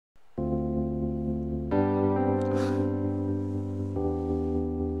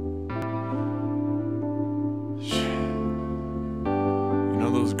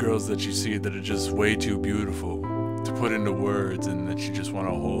girls that you see that are just way too beautiful to put into words, and that you just want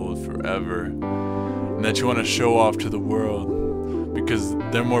to hold forever, and that you want to show off to the world because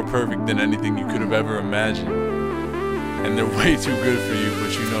they're more perfect than anything you could have ever imagined, and they're way too good for you,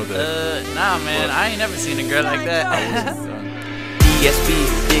 but you know that. Nah, man, I ain't never seen a girl like that. DSB,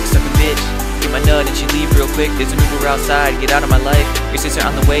 dick sucking bitch. Get my nut and she leave real quick. There's an Uber outside, get out of my life. Your sister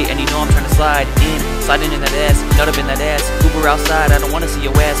on the way and you know I'm trying to slide in. Sliding in that ass, nut up in that ass. Uber outside, I don't wanna see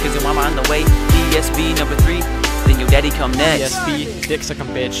your ass, cause your mama on the way. DSB number 3, then your daddy come next. DSB, dick sucking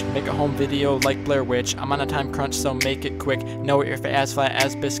bitch. Make a home video like Blair Witch. I'm on a time crunch, so make it quick. Know your ass flat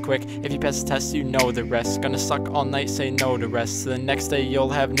as Bisquick. If you pass the test, you know the rest. Gonna suck all night, say no to rest. So the next day you'll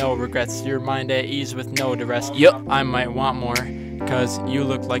have no regrets. Your mind at ease with no to rest. Yup. I might want more, cause you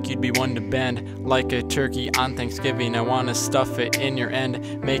look like you'd be one to bend like a turkey on Thanksgiving. I wanna stuff it in your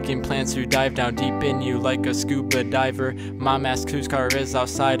end, making plans to dive down deep in you like a scuba diver. Mom asks whose car is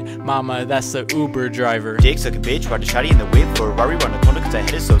outside. Mama, that's the Uber driver. Dick suck a bitch, ride a shotty in the whip. Ferrari run a corner cause her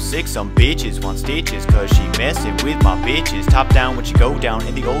head is so sick. Some bitches want stitches cause she messing with my bitches. Top down when she go down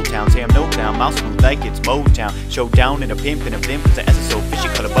in the old town. Say I'm no clown, mouth smooth like it's Motown. Show down in a pimp and a blimp cause her ass is so fishy,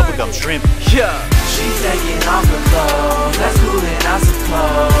 call her bubblegum shrimp. Yeah. She's taking off her clothes, that's cool and I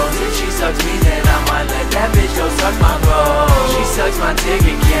suppose. If she sucks me then I might let that bitch go suck my bro. She sucks my dick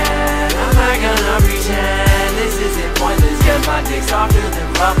again, I'm not gonna pretend. This isn't pointless cause my dick's softer than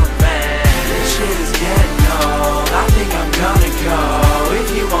rubber band. This shit is getting old, I think I'm gonna go. If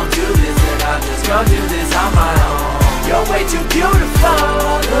you won't do this then I'll just go do this on my own. You're way too beautiful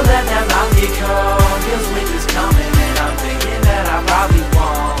to let that mouth get cold. Feels winter's coming and I'm thinking that I probably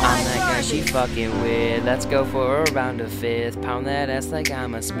won't. I'm that guy she fucking with. Let's go for a round of fifth. Pound that ass like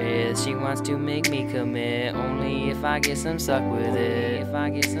I'm a Smith. She wants to make me commit. Only if I get some suck with it. If I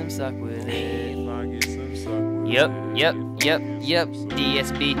get some suck with it. Yep.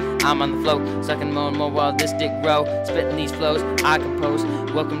 DSB, I'm on the flow, sucking more and more while this dick grow. Spitting these flows, I compose.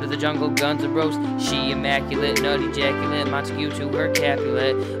 Welcome to the jungle, guns and roast. She immaculate, nutty ejaculate, Montague to her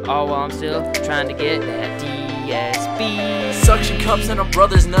Capulet. All while I'm still trying to get that DSB. Suction cups and her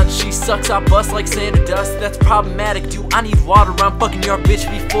brother's nuts. She sucks, I bust like sand or dust. That's problematic. Do I need water? I'm fucking your bitch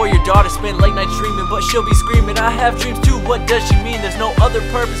before your daughter spent late nights dreaming, but she'll be screaming. I have dreams too. What does she mean? There's no other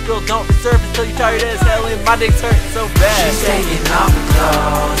purpose. Girl, don't resurface till you're tired as hell and my dick's hurting so bad. She's taking off her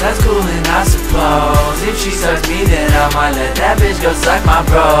clothes. That's cool and I suppose. If she sucks me, then I might let that bitch go suck my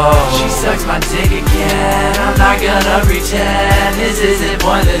bro. She sucks my dick again. I'm not gonna pretend. This isn't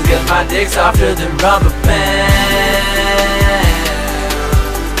pointless cause my dick's softer than rubber band.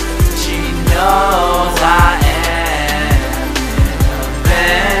 She knows I am a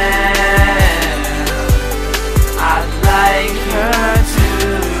man. I'd like her to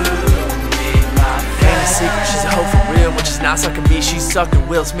be my friend. Ain't a secret, she's a hoe for real. When she's not sucking me, she's sucking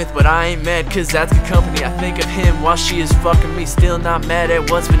Will Smith. But I ain't mad cause that's good company. I think of him while she is fucking me. Still not mad at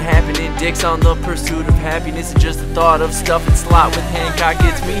what's been happening. Dicks on the pursuit of happiness, and just the thought of stuffing slot with Hancock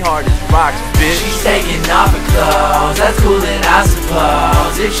gets me hard as rocks, bitch. She's taking off her clothes, that's cool and I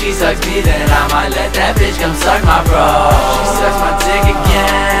suppose. If she sucks me then I might let that bitch come suck my bro. She sucks my dick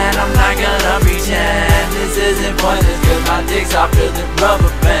again, I'm not gonna pretend. This isn't pointless cause my dick's softer than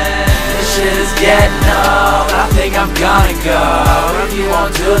rubber band. This shit is getting old, I think I'm gonna go. If you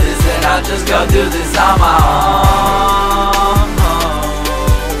won't do this then I'll just go do this on my own.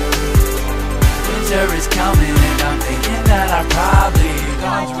 Winter is coming and I'm thinking that I probably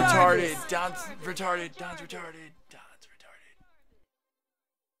Don's retarded, Don's retarded, Don's retarded.